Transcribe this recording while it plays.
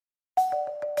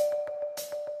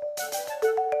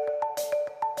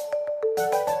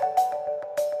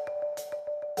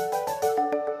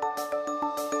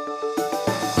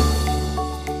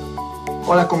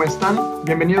Hola, ¿cómo están?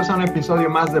 Bienvenidos a un episodio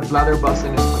más de Blabberbuss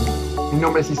en español. Mi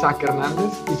nombre es Isaac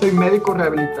Hernández y soy médico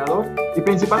rehabilitador y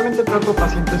principalmente trato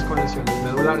pacientes con lesiones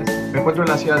medulares. Me encuentro en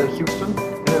la ciudad de Houston,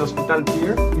 en el Hospital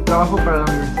Deer, y trabajo para la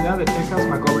Universidad de Texas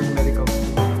McGovern Medical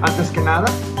School. Antes que nada,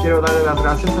 quiero darle las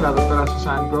gracias a la doctora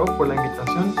Susan Grove por la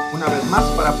invitación una vez más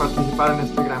para participar en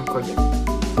este gran proyecto.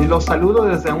 Y los saludo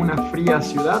desde una fría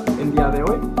ciudad el día de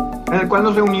hoy, en el cual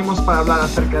nos reunimos para hablar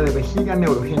acerca de vejiga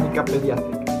neurogénica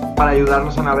pediátrica. Para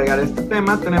ayudarnos a navegar este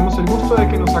tema, tenemos el gusto de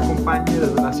que nos acompañe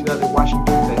desde la ciudad de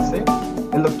Washington, D.C.,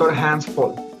 el doctor Hans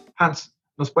Voll. Hans,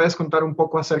 ¿nos puedes contar un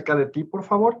poco acerca de ti, por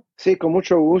favor? Sí, con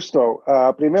mucho gusto.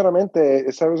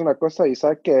 Primeramente, sabes una cosa,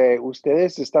 Isaac, que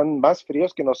ustedes están más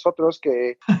fríos que nosotros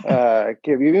que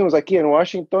vivimos aquí en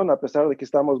Washington, a pesar de que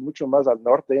estamos mucho más al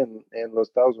norte en los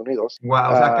Estados Unidos. Wow,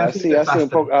 o sea, casi sí,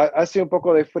 hace un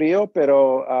poco de frío,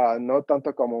 pero no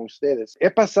tanto como ustedes.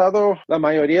 He pasado la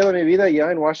mayoría de mi vida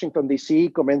ya en Washington,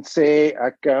 D.C. Comencé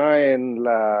acá en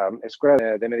la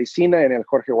Escuela de Medicina en el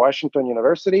George Washington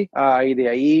University, y de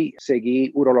ahí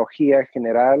seguí urología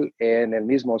general en el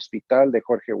mismo hospital de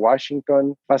George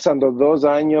Washington, pasando 2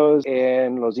 años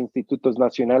en los Institutos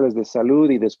Nacionales de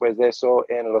Salud y después de eso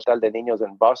en el Hospital de Niños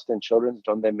en Boston Children's,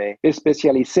 donde me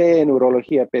especialicé en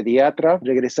urología pediatra,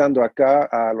 regresando acá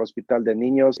al Hospital de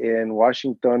Niños en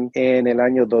Washington en el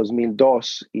año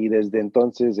 2002, y desde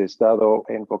entonces he estado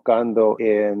enfocando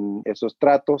en esos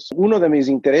tratos. Uno de mis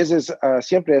intereses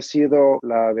siempre ha sido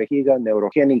la vejiga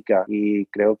neurogénica, y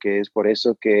creo que es por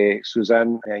eso que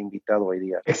Susan me ha invitado hoy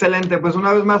día. Excelente, pues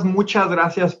una vez más, muchas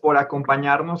gracias por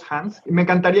acompañarnos, Hans. Me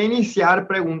encantaría iniciar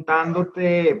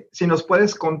preguntándote si nos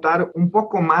puedes contar un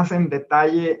poco más en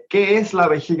detalle qué es la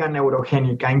vejiga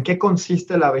neurogénica, en qué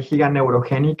consiste la vejiga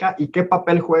neurogénica y qué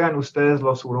papel juegan ustedes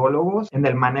los urólogos en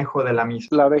el manejo de la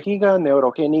misma. La vejiga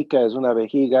neurogénica es una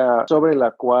vejiga sobre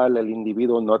la cual el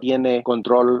individuo no tiene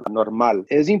control normal.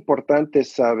 Es importante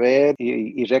saber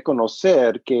y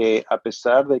reconocer que a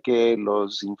pesar de que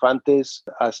los infantes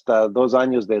hasta 2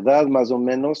 años de edad más o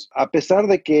menos, a pesar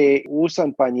de que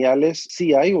usan pañales,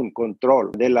 sí hay un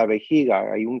control de la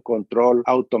vejiga, hay un control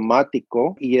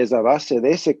automático, y es a base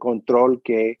de ese control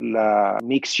que la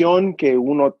micción que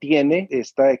uno tiene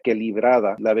está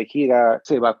equilibrada. La vejiga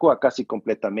se evacúa casi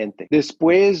completamente.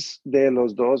 Después de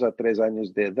los 2 a 3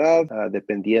 años de edad,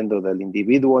 dependiendo del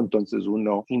individuo, entonces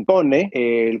uno impone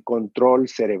el control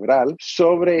cerebral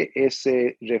sobre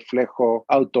ese reflejo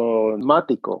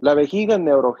automático. La vejiga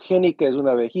neurogénica es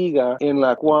una vejiga en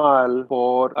la cual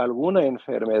por alguna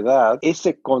enfermedad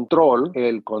ese control,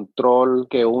 el control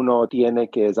que uno tiene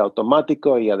que es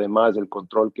automático y además el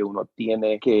control que uno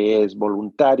tiene que es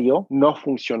voluntario, no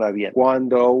funciona bien.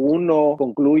 Cuando uno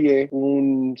concluye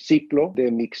un ciclo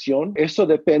de micción, eso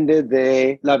depende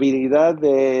de la habilidad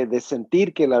de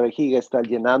sentir que la vejiga está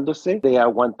llenándose, de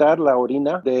aguantar la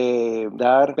orina, de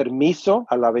dar permiso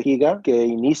a la vejiga que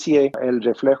inicie el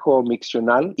reflejo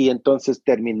miccional y entonces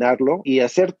terminarlo, y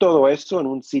hacer todo eso en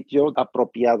un sitio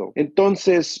apropiado.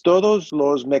 Entonces, todos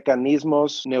los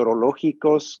mecanismos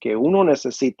neurológicos que uno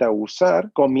necesita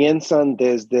usar comienzan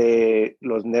desde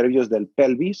los nervios del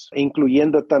pelvis,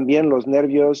 incluyendo también los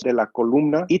nervios de la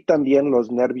columna y también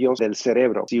los nervios del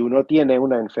cerebro. Si uno tiene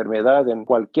una enfermedad en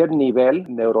cualquier nivel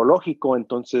neurológico,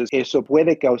 entonces eso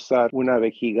puede causar una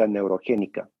vejiga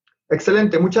neurogénica.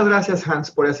 Excelente, muchas gracias,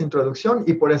 Hans, por esa introducción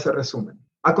y por ese resumen.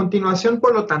 A continuación,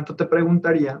 por lo tanto, te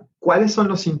preguntaría, ¿cuáles son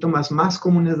los síntomas más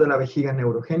comunes de la vejiga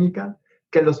neurogénica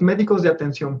que los médicos de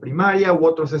atención primaria u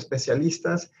otros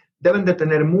especialistas deben de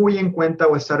tener muy en cuenta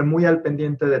o estar muy al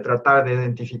pendiente de tratar de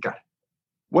identificar?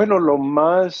 Bueno, lo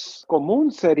más común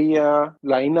sería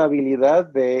la inhabilidad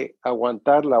de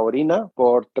aguantar la orina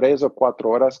por 3 o 4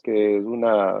 horas, que es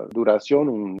una duración,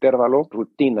 un intervalo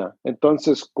rutina.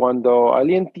 Entonces, cuando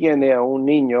alguien tiene a un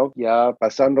niño ya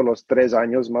pasando los 3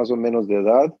 años más o menos de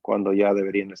edad, cuando ya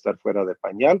deberían estar fuera de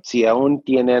pañal, si aún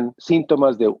tienen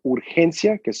síntomas de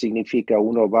urgencia, que significa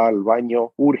uno va al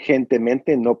baño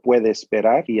urgentemente, no puede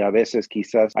esperar, y a veces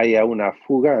quizás haya una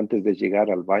fuga antes de llegar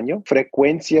al baño.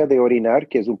 Frecuencia de orinar,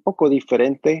 que es un poco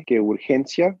diferente que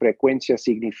urgencia. Frecuencia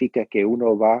significa que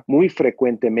uno va muy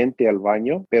frecuentemente al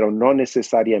baño, pero no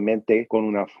necesariamente con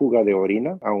una fuga de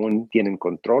orina, aún tienen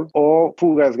control. O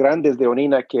fugas grandes de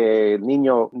orina que el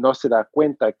niño no se da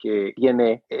cuenta que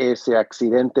tiene ese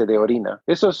accidente de orina.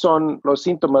 Esos son los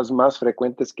síntomas más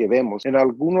frecuentes que vemos. En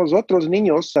algunos otros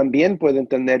niños también pueden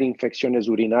tener infecciones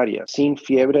urinarias sin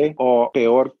fiebre o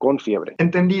peor con fiebre.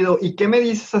 Entendido. ¿Y qué me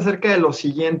dices acerca de lo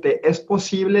siguiente? ¿Es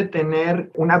posible tener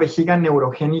una vejiga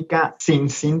neurogénica sin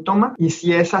síntoma? Y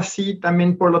si es así,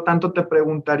 también por lo tanto te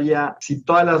preguntaría si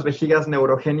todas las vejigas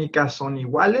neurogénicas son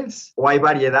iguales o hay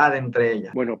variedad entre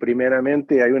ellas. Bueno,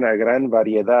 primeramente hay una gran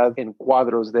variedad en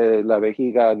cuadros de la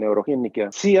vejiga neurogénica.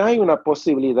 Sí hay una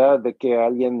posibilidad de que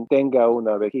alguien tenga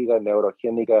una vejiga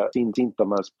neurogénica sin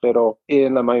síntomas, pero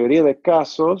en la mayoría de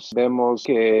casos vemos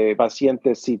que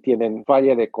pacientes sí tienen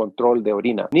falla de control de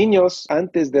orina. Niños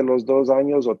antes de los 2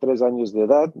 años o 3 años de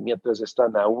edad, mientras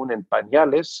están aún en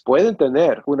pañales, pueden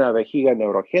tener una vejiga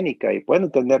neurogénica y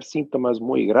pueden tener síntomas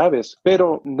muy graves,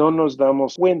 pero no nos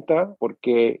damos cuenta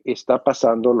porque está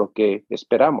pasando lo que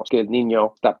esperamos, que el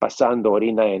niño está pasando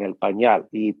orina en el pañal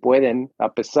y pueden,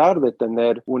 a pesar de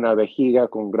tener una vejiga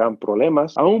con gran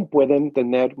problemas, aún pueden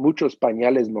tener muchos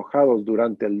pañales mojados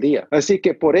durante el día. Así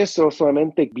que por eso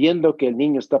solamente viendo que el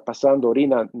niño está pasando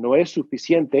orina no es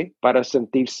suficiente para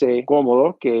sentirse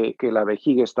cómodo que la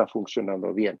vejiga está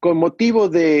funcionando bien. Con motivo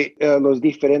de los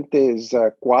diferentes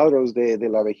cuadros de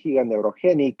la vejiga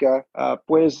neurogénica,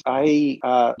 pues hay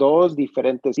 2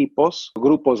 diferentes tipos,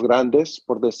 grupos grandes,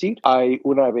 por decir. Hay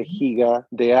una vejiga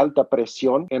de alta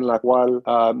presión en la cual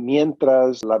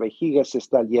mientras la vejiga se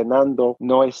está llenando,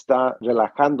 no está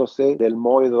relajándose del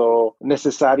modo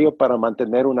necesario para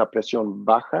mantener una presión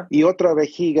baja. Y otra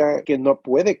vejiga que no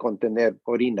puede contener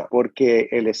orina porque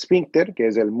el esfínter, que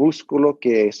es el músculo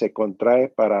que se contrae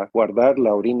para guardar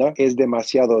la orina, es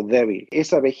demasiado débil.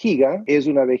 Esa vejiga es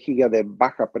una vejiga de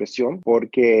baja presión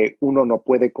porque uno no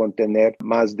puede contener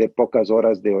más de pocas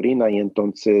horas de orina y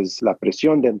entonces la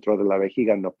presión dentro de la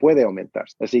vejiga no puede aumentar.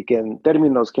 Así que en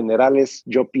términos generales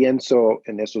yo pienso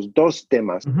en esos 2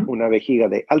 temas, una vejiga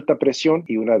de alta presión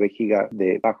y una vejiga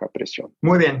de baja presión.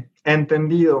 Muy bien,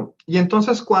 entendido. Y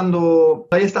entonces cuando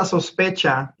hay esta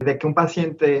sospecha de que un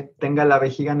paciente tenga la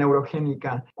vejiga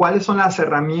neurogénica, ¿cuáles son las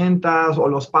herramientas o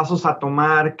los pasos a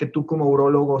tomar que tú como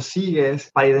urólogo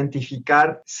sigues para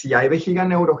identificar si hay vejiga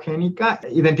neurogénica,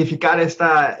 identificar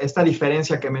esta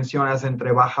diferencia que mencionas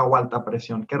entre baja o alta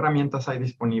presión? ¿Qué herramientas hay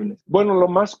disponibles? Bueno, lo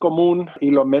más común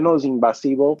y lo menos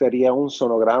invasivo sería un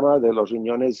sonograma de los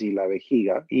riñones y la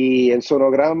vejiga. Y el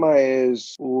sonograma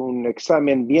es un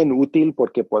examen bien útil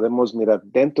porque podemos mirar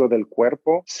dentro del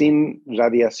cuerpo sin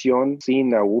radiación,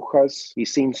 sin agujas y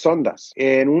sin sondas.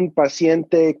 En un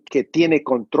paciente que tiene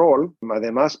control,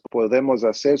 además podemos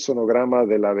hacer sonograma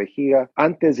de la vejiga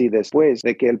antes y después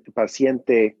de que el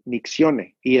paciente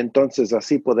miccione. Y entonces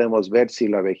así podemos ver si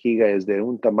la vejiga es de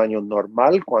un tamaño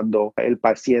normal cuando el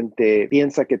paciente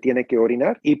piensa que tiene que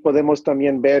orinar, y podemos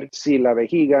también ver si la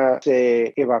vejiga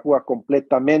se evacúa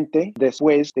completamente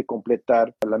después de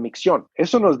completar la micción.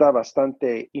 Eso nos da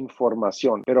bastante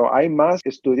información, pero hay más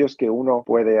estudios que uno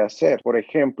puede hacer. Por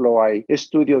ejemplo, hay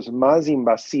estudios más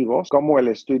invasivos como el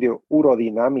estudio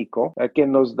urodinámico que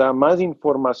nos da más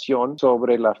información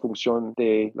sobre la función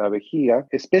de la vejiga,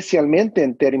 especialmente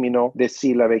en términos de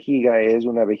si la vejiga es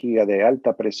una vejiga de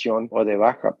alta presión o de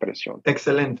baja presión.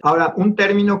 Excelente. Ahora, un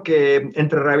término que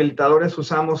entre rehabilitadores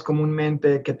usamos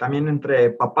comúnmente, que también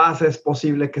entre papás es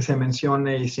posible que se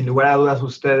mencione y sin lugar a dudas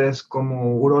ustedes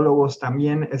como urólogos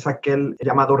también, es aquel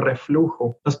llamado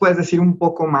reflujo. ¿Nos puedes decir un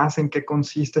poco más en qué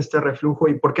consiste este reflujo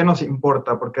y por qué nos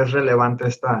importa? ¿Por qué es relevante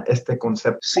este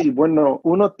concepto? Sí, bueno,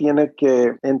 uno tiene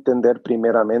que entender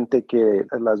primeramente que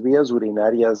las vías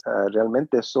urinarias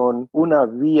realmente son una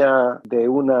vía de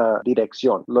una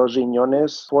dirección. Los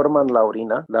riñones forman la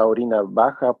orina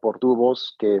baja por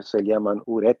tubos que se llaman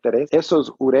uréteres.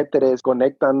 Esos uréteres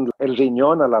conectan el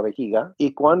riñón a la vejiga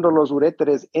y cuando los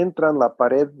uréteres entran la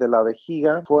pared de la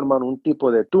vejiga forman un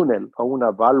tipo de túnel o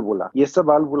una válvula, y esa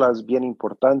válvula es bien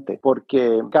importante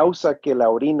porque causa que la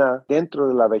orina dentro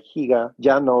de la vejiga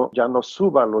ya no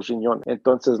suba a los riñones.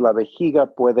 Entonces la vejiga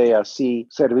puede así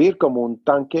servir como un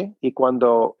tanque y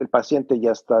cuando el paciente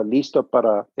ya está listo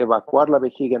para evacuar la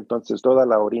vejiga, entonces toda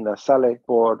la orina sale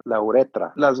por la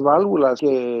uretra. Las válvulas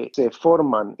que se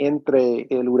forman entre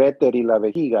el uréter y la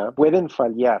vejiga pueden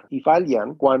fallar y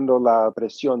fallan cuando la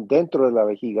presión dentro de la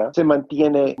vejiga se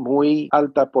mantiene muy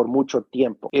alta por mucho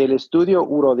tiempo. El estudio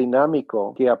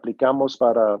urodinámico que aplicamos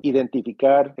para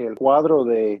identificar el cuadro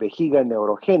de vejiga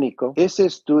neurogénico, ese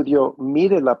estudio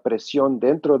mide la presión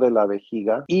dentro de la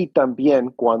vejiga y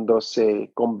también cuando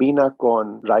se combina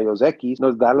con rayos X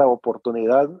nos da la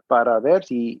oportunidad para ver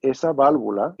si esa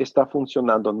válvula está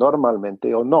funcionando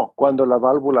normalmente o no. Cuando la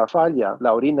válvula falla,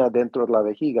 la orina dentro de la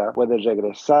vejiga puede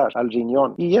regresar al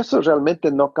riñón y eso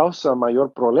realmente no causa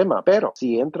mayor problema, pero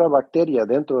si entra bacteria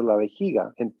dentro de la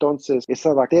vejiga, entonces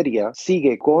esa bacteria sigue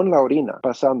sigue con la orina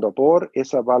pasando por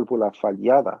esa válvula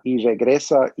fallada y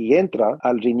regresa y entra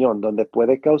al riñón, donde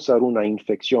puede causar una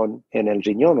infección en el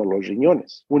riñón o los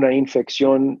riñones. Una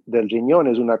infección del riñón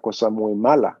es una cosa muy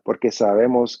mala porque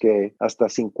sabemos que hasta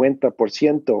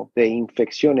 50% de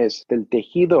infecciones del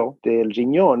tejido del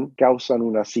riñón causan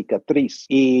una cicatriz,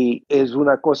 y es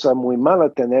una cosa muy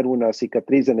mala tener una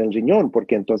cicatriz en el riñón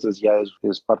porque entonces ya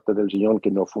es parte del riñón que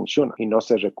no funciona y no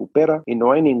se recupera y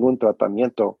no hay ningún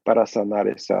tratamiento para sanar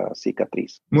esa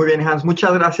cicatriz. Muy bien, Hans,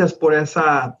 muchas gracias por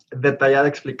esa detallada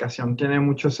explicación. Tiene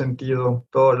mucho sentido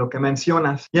todo lo que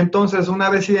mencionas. Y entonces, una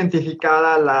vez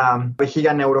identificada la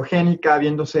vejiga neurogénica,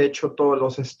 habiéndose hecho todos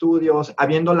los estudios,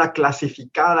 habiéndola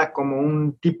clasificada como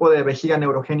un tipo de vejiga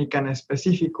neurogénica en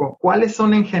específico, ¿cuáles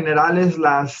son en general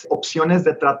las opciones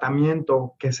de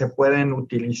tratamiento que se pueden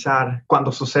utilizar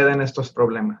cuando suceden estos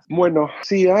problemas? Bueno,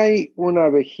 si hay una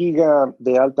vejiga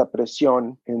de alta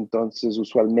presión, entonces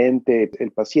usualmente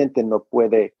el paciente no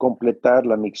puede completar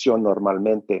la micción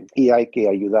normalmente y hay que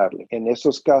ayudarle. En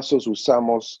esos casos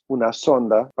usamos una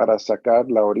sonda para sacar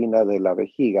la orina de la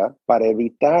vejiga para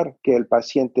evitar que el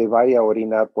paciente vaya a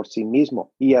orinar por sí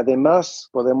mismo, y además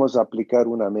podemos aplicar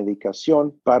una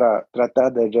medicación para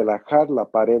tratar de relajar la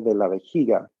pared de la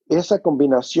vejiga. Esa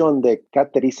combinación de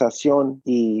caterización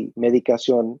y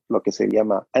medicación, lo que se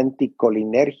llama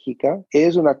anticolinérgica,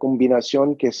 es una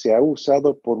combinación que se ha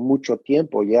usado por mucho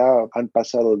tiempo. Ya han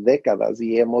pasado décadas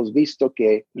y hemos visto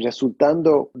que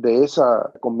resultando de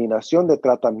esa combinación de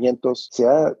tratamientos se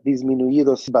ha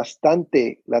disminuido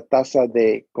bastante la tasa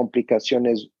de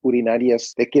complicaciones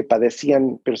urinarias de que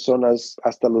padecían personas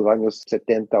hasta los años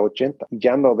 70, 80.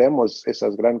 Ya no vemos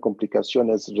esas gran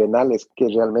complicaciones renales que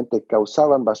realmente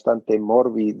causaban bastante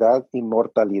morbidad y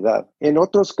mortalidad. En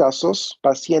otros casos,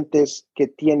 pacientes que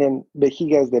tienen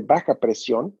vejigas de baja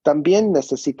presión también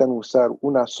necesitan usar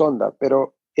una sonda,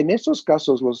 pero en esos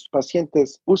casos los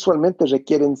pacientes usualmente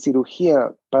requieren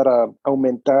cirugía para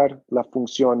aumentar la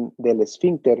función del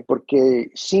esfínter, porque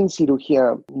sin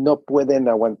cirugía no pueden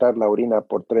aguantar la orina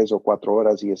por 3 o 4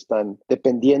 horas y están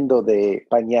dependiendo de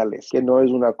pañales, que no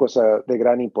es una cosa de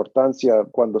gran importancia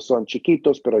cuando son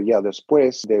chiquitos, pero ya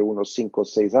después de unos 5 o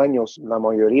 6 años, la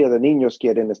mayoría de niños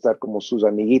quieren estar como sus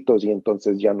amiguitos y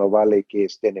entonces ya no vale que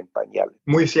estén en pañales.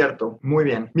 Muy cierto, muy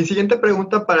bien. Mi siguiente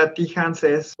pregunta para ti, Hans,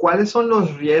 es ¿cuáles son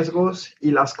los riesgos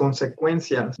y las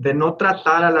consecuencias de no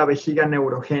tratar a la vejiga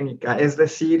neurogénica? Es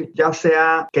decir, ya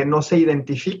sea que no se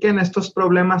identifiquen estos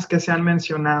problemas que se han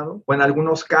mencionado, o en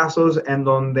algunos casos en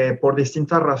donde por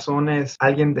distintas razones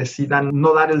alguien decida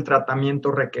no dar el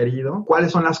tratamiento requerido.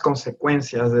 ¿Cuáles son las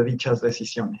consecuencias de dichas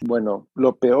decisiones? Bueno,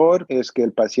 lo peor es que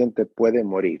el paciente puede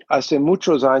morir. Hace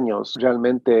muchos años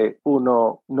realmente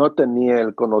uno no tenía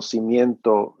el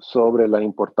conocimiento sobre la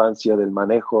importancia del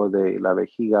manejo de la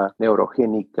vejiga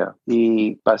neurogénica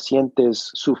y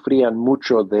pacientes sufrían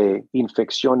mucho de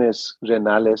infecciones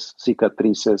renales,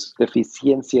 cicatrices,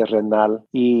 deficiencia renal,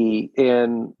 y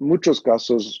en muchos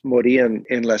casos morían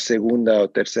en la segunda o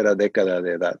tercera década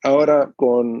de edad. Ahora,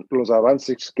 con los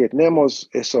avances que tenemos,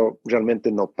 eso realmente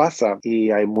no pasa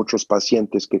y hay muchos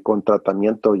pacientes que con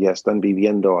tratamiento ya están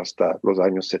viviendo hasta los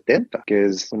años 70, que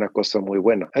es una cosa muy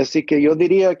buena. Así que yo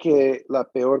diría que la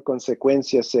peor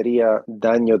consecuencia sería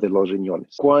daño de los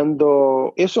riñones.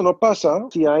 Cuando eso no pasa,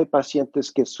 si hay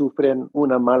pacientes que sufren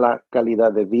una mala calidad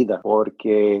de vida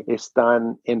porque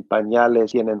están en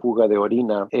pañales, tienen fuga de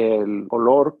orina, el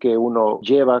olor que uno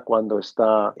lleva cuando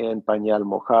está en pañal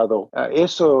mojado,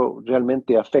 eso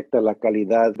realmente afecta la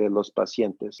calidad de los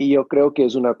pacientes. Y yo creo que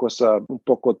es una cosa un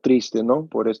poco triste, ¿no?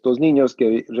 Por estos niños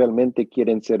que realmente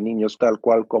quieren ser niños tal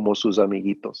cual como sus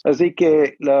amiguitos. Así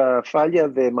que la falla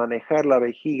de manejar la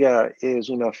vejiga es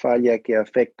una falla que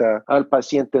afecta al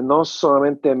paciente no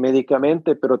solamente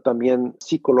médicamente, pero también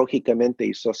psicológicamente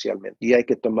y socialmente. Y hay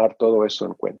que tomar todo eso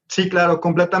en cuenta. Sí, claro,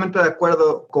 completamente de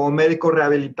acuerdo. Como médico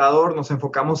rehabilitador nos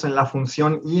enfocamos en la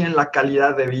función y en la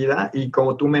calidad de vida, y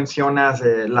como tú mencionas,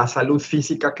 la salud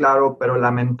física, claro, pero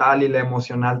la mental y la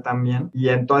emocional también. Y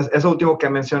entonces eso último que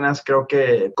mencionas creo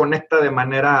que conecta de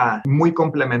manera muy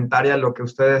complementaria lo que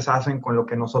ustedes hacen con lo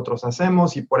que nosotros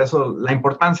hacemos, y por eso la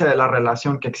importancia de la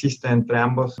relación que existe entre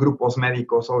ambos grupos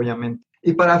médicos, obviamente.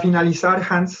 Y para finalizar,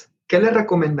 Hans, ¿qué le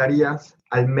recomendarías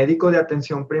al médico de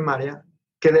atención primaria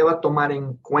que deba tomar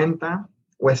en cuenta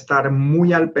o estar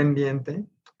muy al pendiente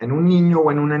en un niño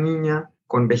o en una niña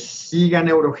con vejiga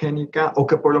neurogénica, o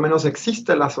que por lo menos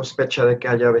existe la sospecha de que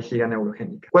haya vejiga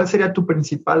neurogénica? ¿Cuál sería tu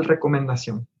principal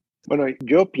recomendación? Bueno,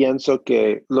 yo pienso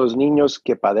que los niños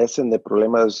que padecen de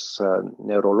problemas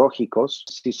neurológicos,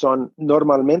 si son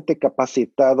normalmente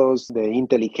capacitados de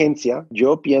inteligencia,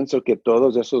 yo pienso que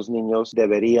todos esos niños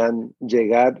deberían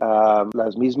llegar a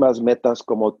las mismas metas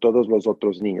como todos los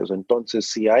otros niños. Entonces,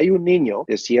 si hay un niño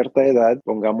de cierta edad,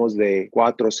 pongamos de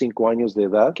 4 o 5 años de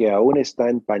edad, que aún está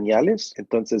en pañales,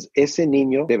 entonces ese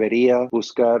niño debería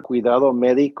buscar cuidado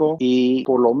médico y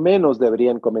por lo menos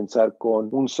deberían comenzar con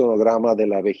un sonograma de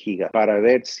la vejiga para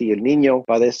ver si el niño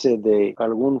padece de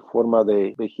alguna forma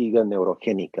de vejiga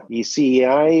neurogénica. Y si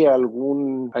hay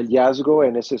algún hallazgo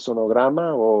en ese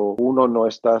sonograma o uno no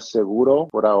está seguro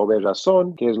por alguna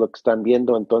razón, que es lo que están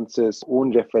viendo, entonces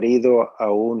un referido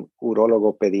a un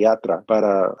urólogo pediatra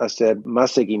para hacer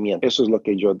más seguimiento. Eso es lo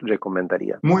que yo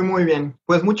recomendaría. Muy bien.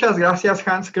 Pues muchas gracias,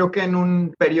 Hans. Creo que en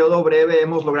un periodo breve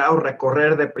hemos logrado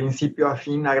recorrer de principio a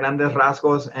fin a grandes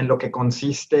rasgos en lo que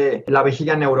consiste la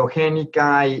vejiga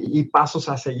neurogénica y pasos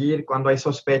a seguir cuando hay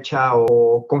sospecha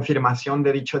o confirmación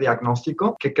de dicho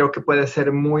diagnóstico, que creo que puede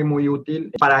ser muy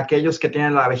útil para aquellos que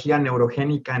tienen la vejiga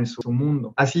neurogénica en su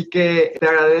mundo. Así que te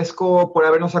agradezco por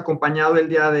habernos acompañado el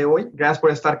día de hoy. Gracias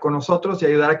por estar con nosotros y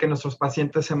ayudar a que nuestros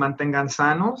pacientes se mantengan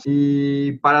sanos.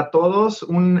 Y para todos,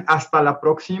 un hasta la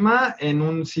próxima en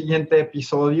un siguiente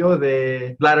episodio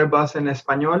de Bladderbus en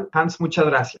español. Hans, muchas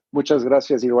gracias. Muchas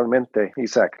gracias igualmente,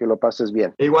 Isaac. Que lo pases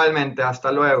bien. Igualmente,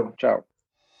 hasta luego. Chao.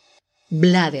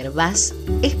 Bladderbus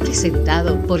es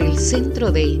presentado por el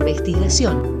Centro de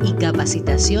Investigación y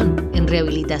Capacitación en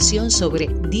Rehabilitación sobre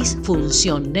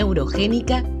Disfunción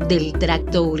Neurogénica del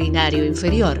Tracto Urinario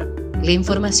Inferior. La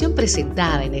información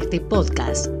presentada en este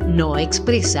podcast no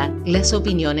expresa las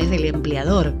opiniones del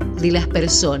empleador, de las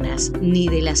personas ni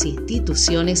de las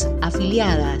instituciones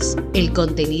afiliadas. El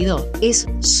contenido es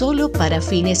solo para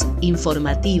fines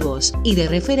informativos y de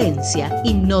referencia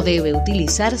y no debe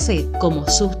utilizarse como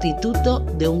sustituto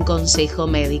de un consejo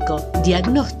médico,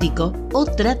 diagnóstico o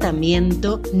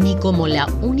tratamiento ni como la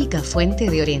única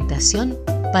fuente de orientación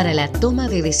para la toma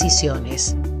de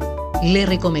decisiones. Le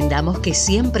recomendamos que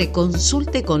siempre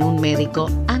consulte con un médico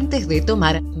antes de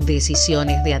tomar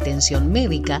decisiones de atención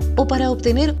médica o para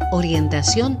obtener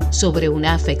orientación sobre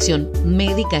una afección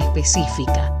médica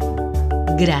específica.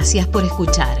 Gracias por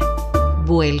escuchar.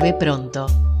 Vuelve pronto.